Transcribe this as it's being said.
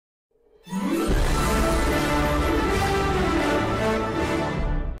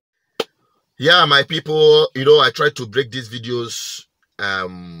Yeah, my people, you know, I try to break these videos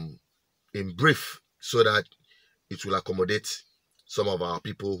in brief so that it will accommodate some of our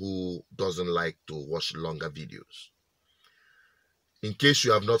people who doesn't like to watch longer videos. In case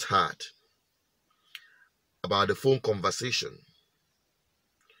you have not heard about the phone conversation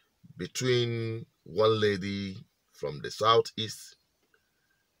between one lady from the southeast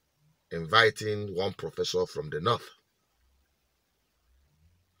inviting one professor from the north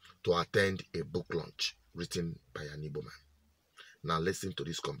to attend a book launch written by an Igbo man. Now listen to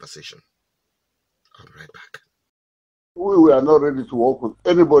this conversation. I'll be right back. We are not ready to work with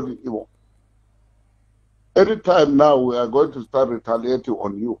anybody anymore. Anytime now we are going to start retaliating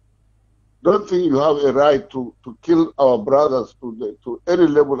on you. Don't think you have a right to kill our brothers to any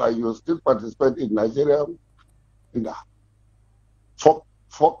level and you still participate in Nigeria.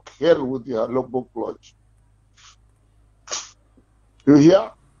 Fuck hell with your book launch. You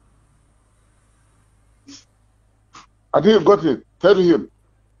hear? I think you got it. Tell him.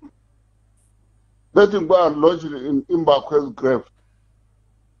 Let him go and launch it in Mbakwe's grave.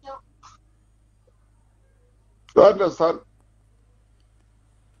 You understand?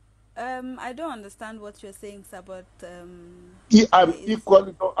 I don't understand what you're saying, sir, but I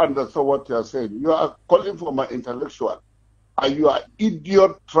equally don't understand what you're saying. You are calling for my intellectual. And you are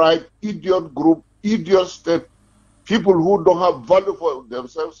idiot tribe, idiot group, idiot state, people who don't have value for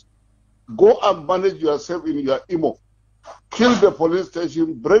themselves. Go and manage yourself in your emo. Kill the police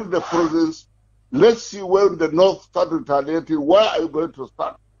station, break the prisons. Let's see when the North start retaliating. Where are you going to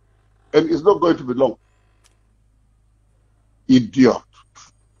start? And it's not going to be long. Idiot.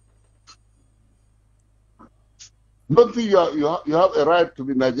 Don't think you have a right to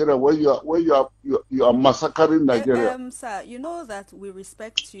be Nigeria when you are massacring Nigeria. Sir, you know that we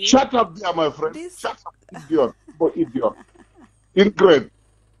respect you. Shut up there, my friend. Shut up, idiot. Oh, idiot. Ingrate.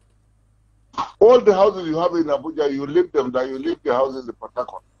 All the houses you have in Abuja, you leave them there. You leave the houses in Port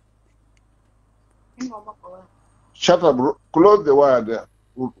Harcourt. Shut up. Close the wire there.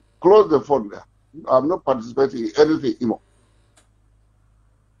 Close the phone there. I'm not participating in anything anymore.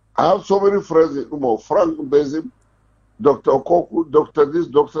 I have so many friends in Umo. Frank Bezim, Dr. Okoku, Dr. this,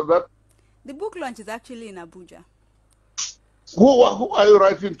 Dr. that. The book launch is actually in Abuja. Who are you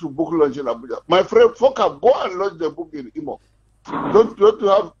writing to book launch in Abuja? My friend, fuck up. Go and launch the book in Imo. Don't you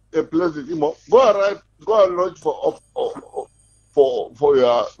have a place in Imo? Go and launch for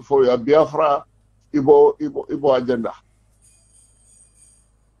your Biafra Igbo agenda.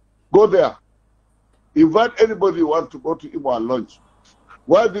 Go there. Invite anybody who wants to go to Imo and launch.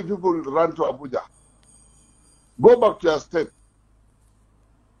 Why do people run to Abuja? Go back to your state.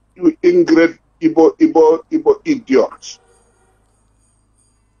 You ingrate Igbo idiots.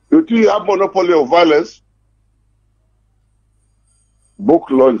 You think you have monopoly of violence? Book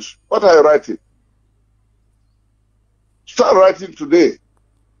launch. What are you writing? Start writing today.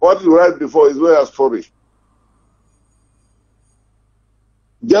 What you write before is very story.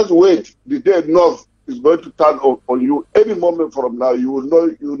 Just wait. The day North is going to turn on you any moment from now. You will know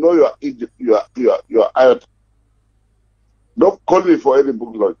you are idiot. You are idiot. Don't call me for any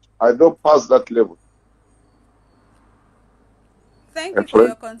book launch. I don't pass that level. Thank you for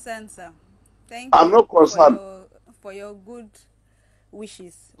your concern, sir. Thank you. I'm not concerned. For your good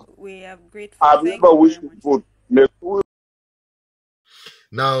wishes. We are grateful. I've never wished good.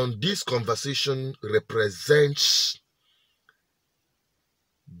 Now, this conversation represents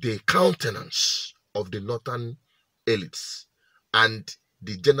the countenance of the northern elites and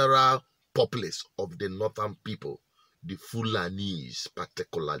the general populace of the northern people, the Fulanese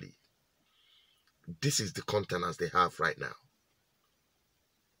particularly. This is the countenance they have right now.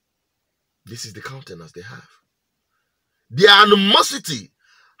 This is the countenance they have. Their animosity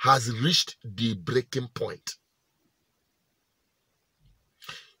has reached the breaking point.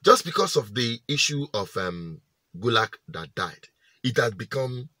 Just because of the issue of Gulag that died, it has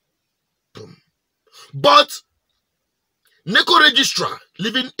become boom. But Neko registrar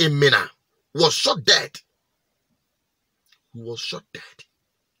living in Mina was shot dead. He was shot dead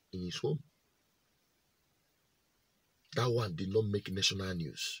in his home. That one did not make national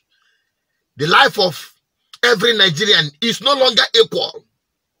news. The life of every Nigerian is no longer equal.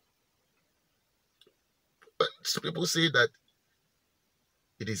 But people say that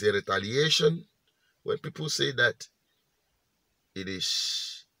it is a retaliation. When people say that it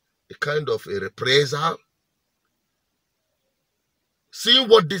is a kind of a reprisal. Seeing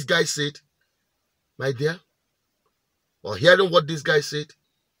what this guy said, my dear, or hearing what this guy said,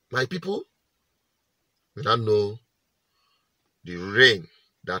 my people, we now know the rain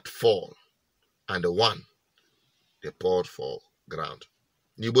that fall and the one they poured for ground.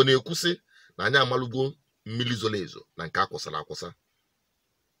 Nibo ne kuse Nanya malugo milizolezo na nka akwasa.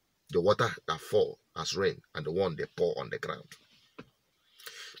 The water that fall as rain and the one they pour on the ground.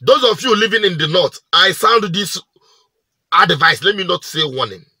 Those of you living in the north, I sound this advice. Let me not say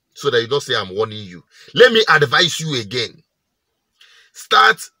warning, so that you don't say I'm warning you. Let me advise you again.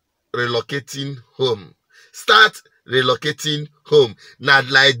 Start relocating home. Start relocating home. Now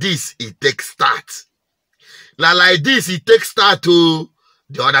like this, it takes start. Now like this, it takes start to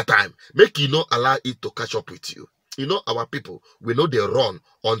the other time. Make you not allow it to catch up with you. You know, our people, we know they run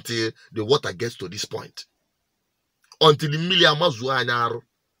until the water gets to this point. Until the million.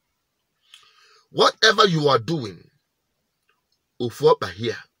 Whatever you are doing, Ufuapa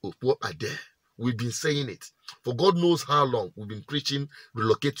here, Ufuapa there. We've been saying it. For God knows how long we've been preaching,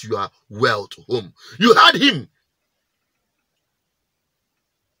 relocate your wealth home. You had him.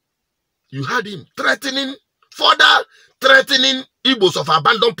 You had him threatening, further threatening Igbos of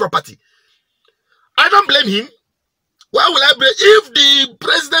abandoned property. I don't blame him. Why will I blame? If the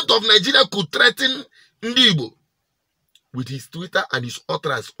president of Nigeria could threaten Igbo with his Twitter and his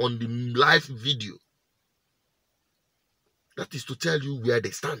utterance on the live video, that is to tell you where they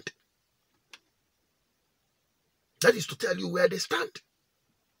stand. That is to tell you where they stand.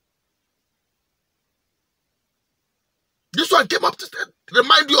 This one came up to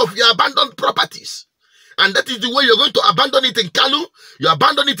remind you of your abandoned properties. And that is the way you're going to abandon it in Kanu, you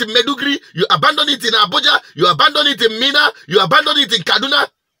abandon it in Medugri, you abandon it in Abuja, you abandon it in Mina, you abandon it in Kaduna.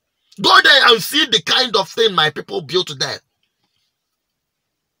 Go there and see the kind of thing my people built there.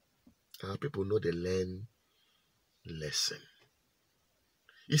 Our people know they learn lesson.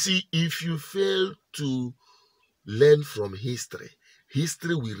 You see, if you fail to learn from history,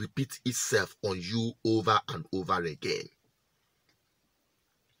 history will repeat itself on you over and over again.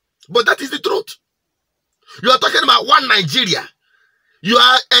 But that is the truth. You are talking about one Nigeria. You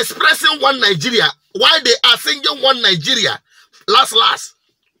are expressing one Nigeria. Why they are singing one Nigeria? Last.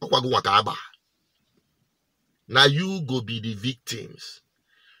 Now you go be the victims.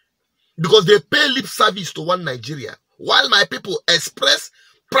 Because they pay lip service to one Nigeria. While my people express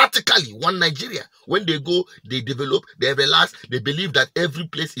practically one Nigeria. When they go, they develop, they relax, they believe that every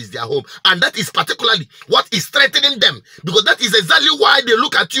place is their home. And that is particularly what is threatening them. Because that is exactly why they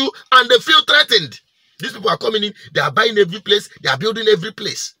look at you and they feel threatened. These people are coming in, they are buying every place, they are building every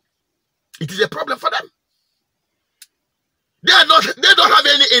place. It is a problem for them. They don't have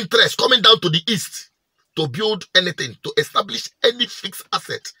any interest coming down to the east to build anything, to establish any fixed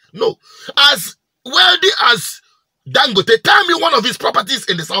asset. No. As wealthy as Dangote, tell me one of his properties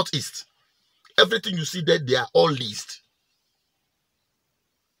in the southeast. Everything you see there, they are all leased.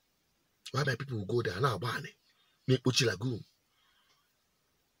 Why my people will go there now? Lagoon.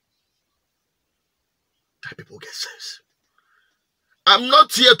 People get sense. I'm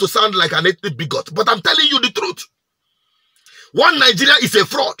not here to sound like an ethnic bigot, but I'm telling you the truth. One Nigeria is a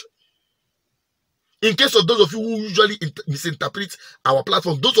fraud. In case of those of you who usually misinterpret our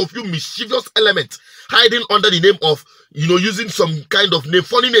platform, those of you mischievous elements hiding under the name of, using some kind of name,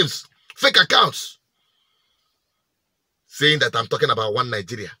 funny names, fake accounts, saying that I'm talking about one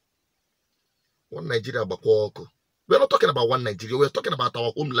Nigeria. One Nigeria, Bakwoko. We're not talking about one Nigeria. We're talking about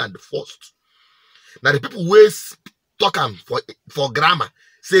our homeland first. Now the people who talk for grammar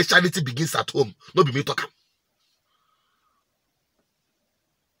say charity begins at home. No be me talk.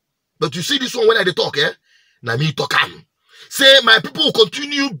 But you see this one when I talk, now me talk. Say my people will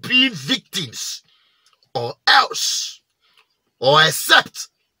continue being victims, or else, or except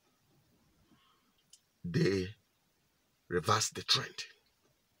they reverse the trend.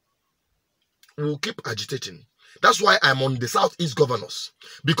 We'll keep agitating. That's why I'm on the Southeast governors,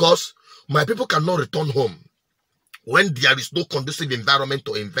 because my people cannot return home when there is no conducive environment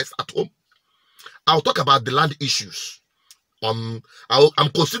to invest at home. I'll talk about the land issues. I'm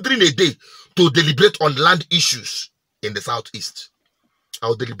considering a day to deliberate on land issues in the Southeast.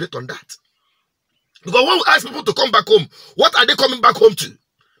 I'll deliberate on that. Because when we ask people to come back home, what are they coming back home to?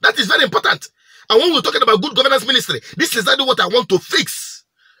 That is very important. And when we're talking about good governance ministry, this is exactly what I want to fix.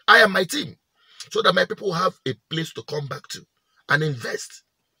 I and my team. So that my people have a place to come back to and invest.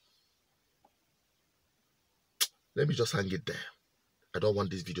 Let me just hang it there. I don't want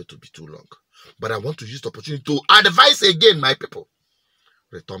this video to be too long. But I want to use the opportunity to advise again, my people.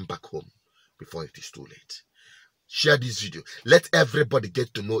 Return back home before it is too late. Share this video. Let everybody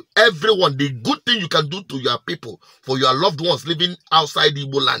get to know, everyone, the good thing you can do to your people, for your loved ones living outside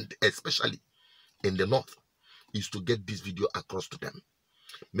Igbo land, especially in the north, is to get this video across to them.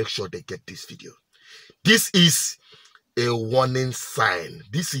 Make sure they get this video. This is a warning sign.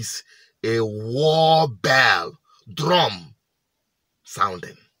 This is a war bell, drum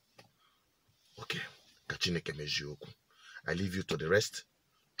sounding. Okay. I leave you to the rest.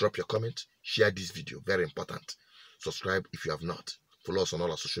 Drop your comment. Share this video. Very important. Subscribe if you have not. Follow us on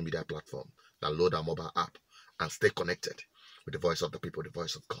all our social media platforms. Download our mobile app and stay connected with the voice of the people, the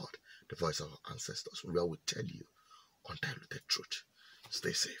voice of God, the voice of our ancestors. We will tell you undiluted truth.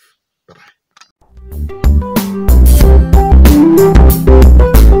 Stay safe. Bye-bye.